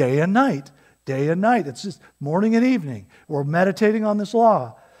day and night, day and night. It's just morning and evening. We're meditating on this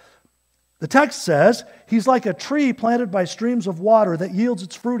law. The text says, he's like a tree planted by streams of water that yields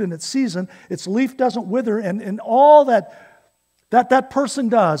its fruit in its season. Its leaf doesn't wither, and all that person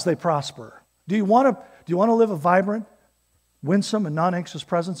does, they prosper. Do you want to live a vibrant, winsome, and non-anxious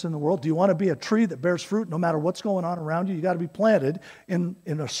presence in the world? Do you want to be a tree that bears fruit no matter what's going on around you? You got to be planted in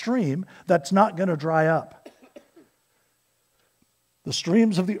a stream that's not going to dry up. The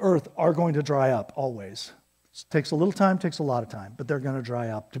streams of the earth are going to dry up always. It takes a little time, takes a lot of time, but they're going to dry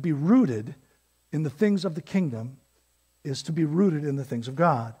up. To be rooted in the things of the kingdom is to be rooted in the things of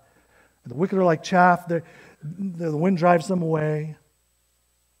God. The wicked are like chaff. The wind drives them away.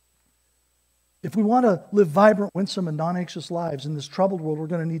 If we want to live vibrant, winsome, and non-anxious lives in this troubled world, we're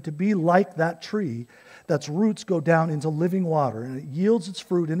going to need to be like that tree that's roots go down into living water, and it yields its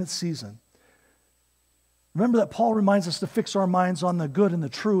fruit in its season. Remember that Paul reminds us to fix our minds on the good and the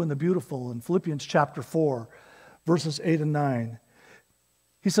true and the beautiful in Philippians chapter 4, verses 8 and 9.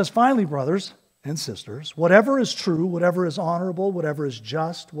 He says, finally, brothers and sisters, whatever is true, whatever is honorable, whatever is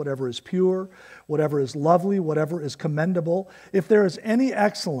just, whatever is pure, whatever is lovely, whatever is commendable, if there is any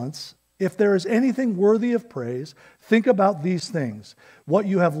excellence, if there is anything worthy of praise, think about these things. What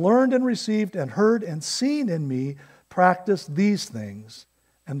you have learned and received and heard and seen in me, practice these things,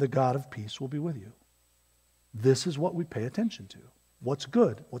 and the God of peace will be with you. This is what we pay attention to. What's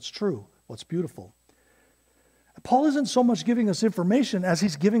good, what's true, what's beautiful. Paul isn't so much giving us information as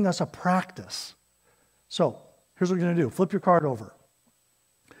he's giving us a practice. So, here's what we're going to do. Flip your card over.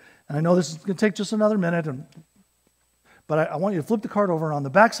 And I know this is going to take just another minute, but I want you to flip the card over, and on the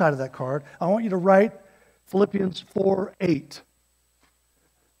back side of that card, I want you to write Philippians 4:8.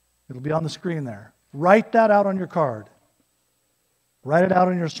 It'll be on the screen there. Write that out on your card. Write it out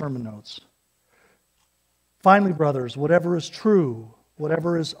in your sermon notes. Finally, brothers, whatever is true,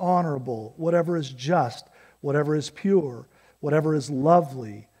 whatever is honorable, whatever is just, whatever is pure, whatever is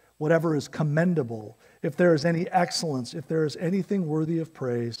lovely, whatever is commendable, if there is any excellence, if there is anything worthy of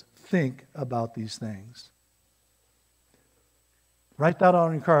praise, think about these things. Write that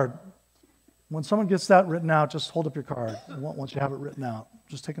on your card. When someone gets that written out, just hold up your card once you have it written out.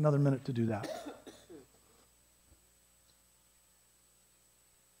 Just take another minute to do that.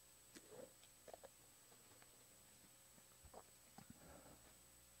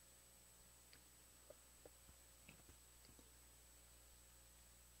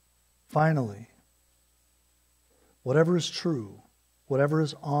 Finally, whatever is true, whatever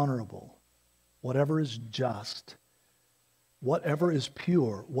is honorable, whatever is just, whatever is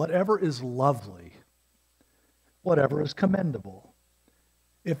pure, whatever is lovely, whatever is commendable,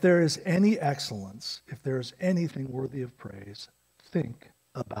 if there is any excellence, if there is anything worthy of praise, think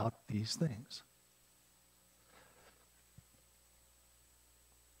about these things.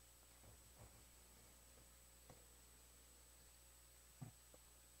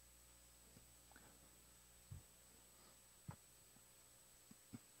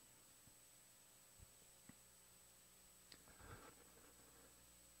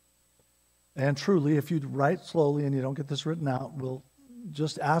 And truly, if you write slowly and you don't get this written out, we'll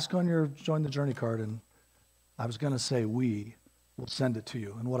just ask on your Join the Journey card, and I was going to say we will send it to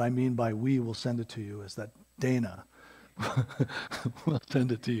you. And what I mean by we will send it to you is that Dana will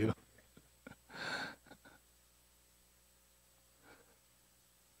send it to you.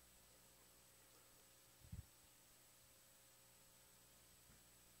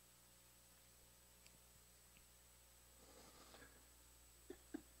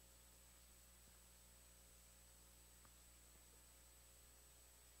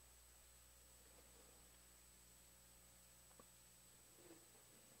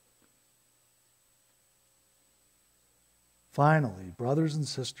 Finally, brothers and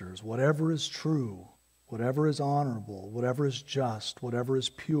sisters, whatever is true, whatever is honorable, whatever is just, whatever is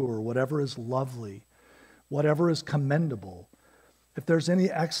pure, whatever is lovely, whatever is commendable, if there's any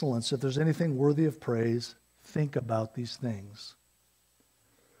excellence, if there's anything worthy of praise, think about these things.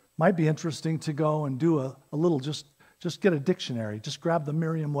 Might be interesting to go and do a little, just get a dictionary. Just grab the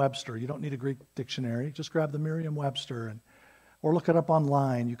Merriam-Webster. You don't need a Greek dictionary. Just grab the Merriam-Webster or look it up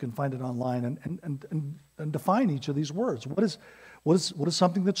online. You can find it online and define each of these words. What is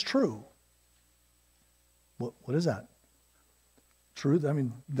something that's true? What is that? Truth. I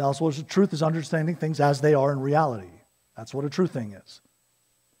mean, truth is understanding things as they are in reality. That's what a true thing is.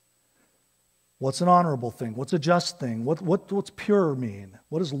 What's an honorable thing? What's a just thing? What's pure mean?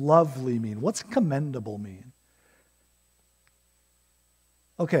 What does lovely mean? What's commendable mean?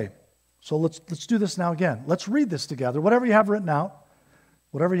 Okay, so let's do this now again. Let's read this together. Whatever you have written out,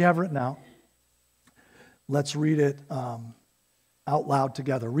 let's read it out loud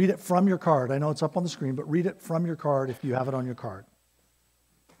together. Read it from your card. I know it's up on the screen, but read it from your card if you have it on your card.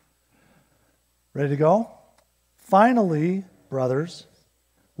 Ready to go? Finally, brothers,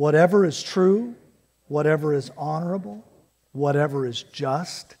 whatever is true, whatever is honorable, whatever is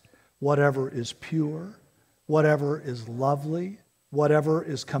just, whatever is pure, whatever is lovely, whatever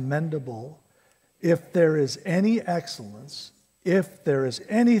is commendable, if there is any excellence, if there is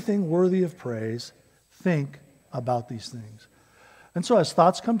anything worthy of praise, think about these things. And so as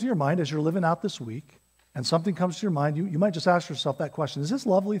thoughts come to your mind, as you're living out this week, and something comes to your mind, you might just ask yourself that question. Is this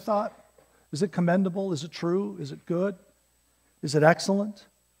lovely thought? Is it commendable? Is it true? Is it good? Is it excellent?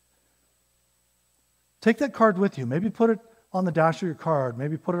 Take that card with you. Maybe put it on the dash of your card.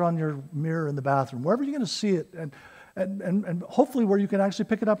 Maybe put it on your mirror in the bathroom. Wherever you're going to see it, and hopefully where you can actually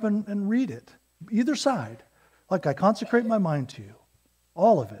pick it up and read it. Either side. Like, I consecrate my mind to you.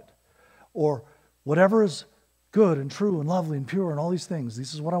 All of it. Or whatever is good and true and lovely and pure and all these things.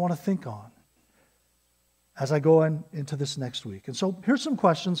 This is what I want to think on as I go into this next week. And so here's some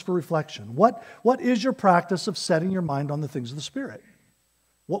questions for reflection. What is your practice of setting your mind on the things of the Spirit?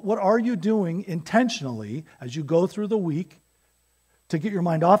 What are you doing intentionally as you go through the week to get your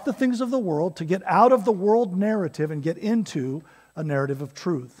mind off the things of the world, to get out of the world narrative and get into a narrative of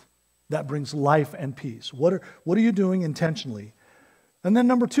truth that brings life and peace? What are you doing intentionally? And then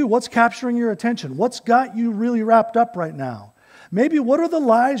number two, what's capturing your attention? What's got you really wrapped up right now? Maybe what are the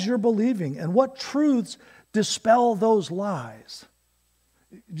lies you're believing and what truths dispel those lies?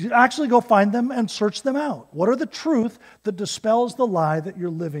 You actually go find them and search them out. What are the truth that dispels the lie that you're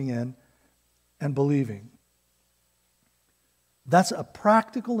living in and believing? That's a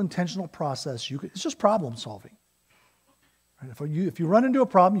practical, intentional process. It's just problem solving. If you run into a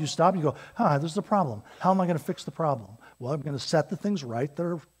problem, you stop and you go, there's the problem. How am I going to fix the problem? Well, I'm going to set the things right that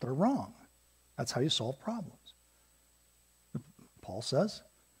are wrong. That's how you solve problems. Paul says,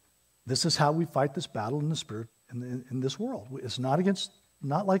 this is how we fight this battle in the Spirit in this world. It's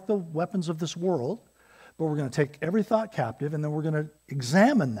not like the weapons of this world, but we're going to take every thought captive and then we're going to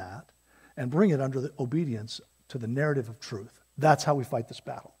examine that and bring it under the obedience to the narrative of truth. That's how we fight this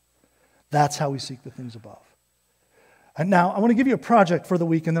battle. That's how we seek the things above. And now I want to give you a project for the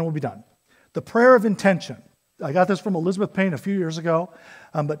week and then we'll be done. The prayer of intention. I got this from Elizabeth Payne a few years ago,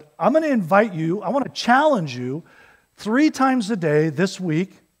 but I'm going to invite you, I want to challenge you 3 times a day this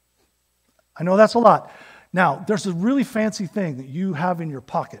week. I know that's a lot. Now, there's a really fancy thing that you have in your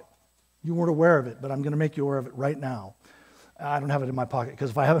pocket. You weren't aware of it, but I'm going to make you aware of it right now. I don't have it in my pocket because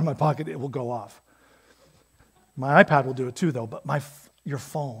if I have it in my pocket, it will go off. My iPad will do it too, though, but your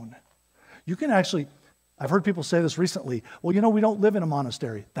phone. You can actually, I've heard people say this recently, well, we don't live in a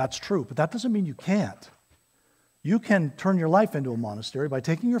monastery. That's true, but that doesn't mean you can't. You can turn your life into a monastery by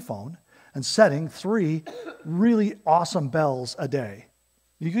taking your phone and setting 3 really awesome bells a day.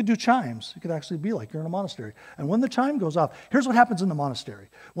 You could do chimes. It could actually be like you're in a monastery. And when the chime goes off, here's what happens in the monastery.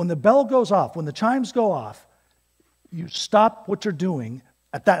 When the bell goes off, when the chimes go off, you stop what you're doing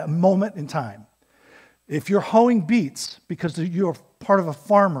at that moment in time. If you're hoeing beets because you're part of a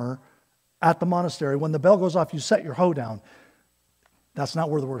farmer at the monastery, when the bell goes off, you set your hoe down. That's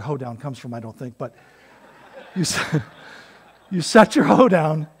not where the word hoe down comes from, I don't think, but you set your hoe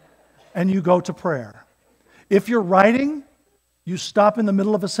down and you go to prayer. If you're writing, you stop in the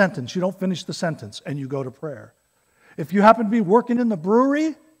middle of a sentence. You don't finish the sentence and you go to prayer. If you happen to be working in the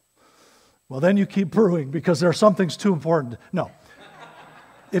brewery, well, then you keep brewing because there are some things too important. No.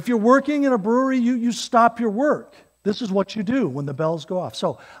 If you're working in a brewery, you stop your work. This is what you do when the bells go off.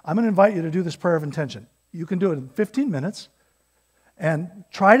 So I'm going to invite you to do this prayer of intention. You can do it in 15 minutes and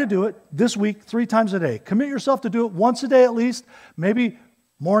try to do it this week 3 times a day. Commit yourself to do it once a day at least, maybe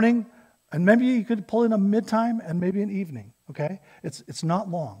morning, and maybe you could pull in a midtime and maybe an evening. okay? It's not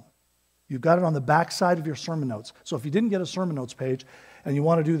long. You've got it on the back side of your sermon notes. So if you didn't get a sermon notes page and you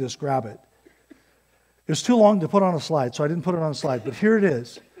want to do this, grab it. It was too long to put on a slide, so I didn't put it on a slide. But here it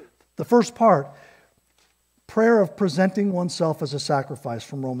is. The first part, prayer of presenting oneself as a sacrifice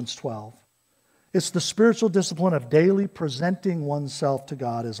from Romans 12. It's the spiritual discipline of daily presenting oneself to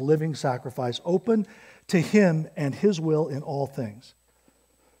God as living sacrifice, open to Him and His will in all things.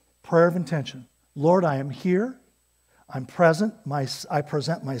 Prayer of intention. Lord, I am here. I'm present. I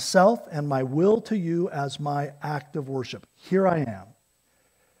present myself and my will to you as my act of worship. Here I am.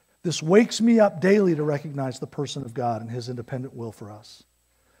 This wakes me up daily to recognize the person of God and His independent will for us.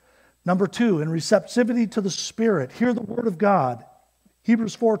 Number 2, in receptivity to the Spirit, hear the Word of God.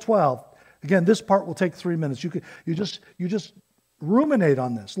 Hebrews 4:12. Again, this part will take 3 minutes. You just ruminate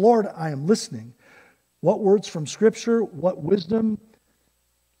on this. Lord, I am listening. What words from Scripture, what wisdom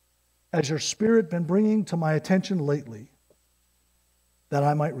has your Spirit been bringing to my attention lately that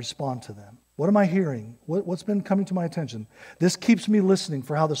I might respond to them? What am I hearing? What's been coming to my attention? This keeps me listening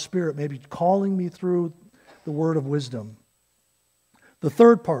for how the Spirit may be calling me through the word of wisdom. The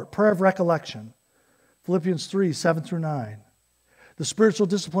third part, prayer of recollection. Philippians 3:7-9. The spiritual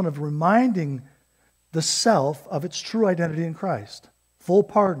discipline of reminding the self of its true identity in Christ. Full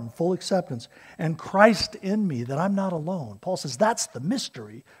pardon, full acceptance, and Christ in me, that I'm not alone. Paul says that's the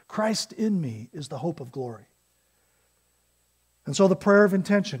mystery. Christ in me is the hope of glory. And so the prayer of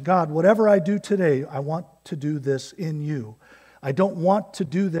intention, God, whatever I do today, I want to do this in you. I don't want to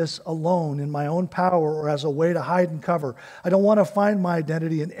do this alone in my own power or as a way to hide and cover. I don't want to find my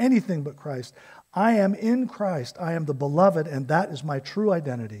identity in anything but Christ. I am in Christ. I am the beloved, and that is my true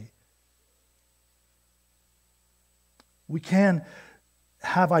identity. We can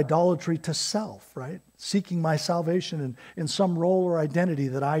have idolatry to self, right? Seeking my salvation in some role or identity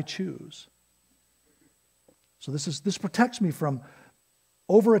that I choose. So this protects me from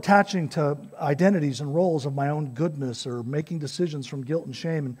over-attaching to identities and roles of my own goodness or making decisions from guilt and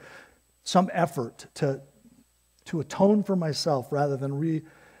shame and some effort to atone for myself rather than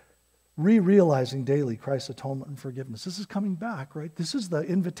realizing daily Christ's atonement and forgiveness. This is coming back, right? This is the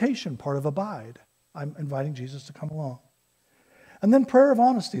invitation part of abide. I'm inviting Jesus to come along. And then prayer of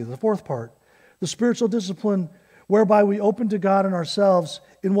honesty, the fourth part. The spiritual discipline whereby we open to God and ourselves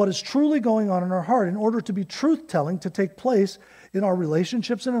in what is truly going on in our heart in order to be truth-telling to take place in our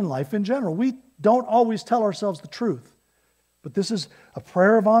relationships and in life in general. We don't always tell ourselves the truth, but this is a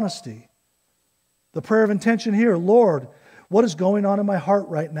prayer of honesty. The prayer of intention here, Lord, what is going on in my heart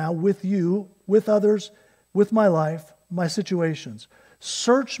right now with you, with others, with my life, my situations?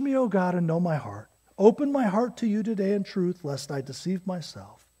 Search me, O God, and know my heart. Open my heart to you today in truth, lest I deceive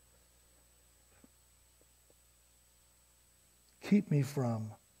myself. Keep me from,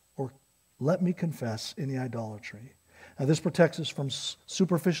 or let me confess any idolatry. Now this protects us from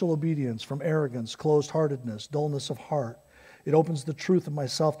superficial obedience, from arrogance, closed-heartedness, dullness of heart. It opens the truth of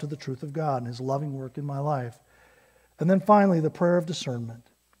myself to the truth of God and His loving work in my life. And then finally, the prayer of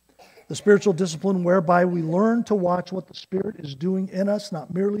discernment. The spiritual discipline whereby we learn to watch what the Spirit is doing in us,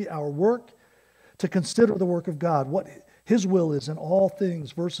 not merely our work, to consider the work of God, what His will is in all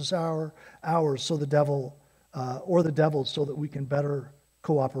things versus ours, so the devil or the devil's, so that we can better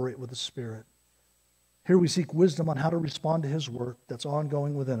cooperate with the Spirit. Here we seek wisdom on how to respond to His work that's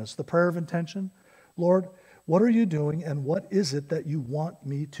ongoing within us. The prayer of intention, Lord, what are you doing and what is it that you want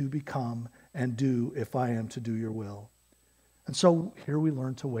me to become and do if I am to do your will? And so here we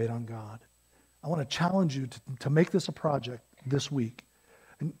learn to wait on God. I want to challenge you to make this a project this week.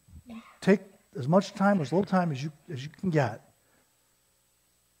 And take as much time, as little time as you can get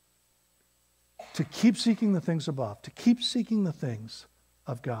to keep seeking the things above, to keep seeking the things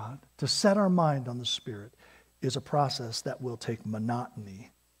of God, to set our mind on the Spirit is a process that will take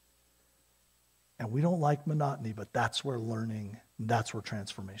monotony. And we don't like monotony, but that's where learning, that's where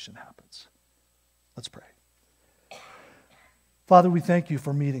transformation happens. Let's pray. Father, we thank you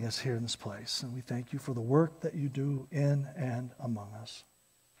for meeting us here in this place, and we thank you for the work that you do in and among us.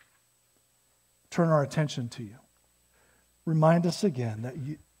 Turn our attention to you. Remind us again that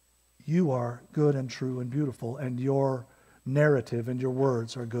you are good and true and beautiful, and your narrative and your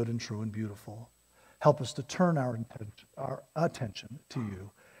words are good and true and beautiful. Help us to turn our attention to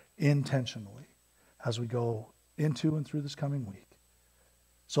you intentionally as we go into and through this coming week,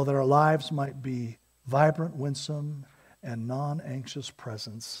 so that our lives might be vibrant, winsome, and non-anxious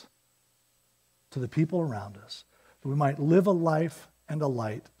presence to the people around us, that we might live a life and a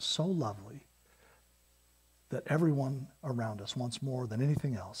light so lovely that everyone around us wants more than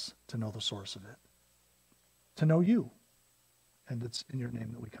anything else to know the source of it, to know you. And it's in your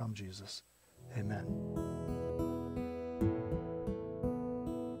name that we come, Jesus. Amen.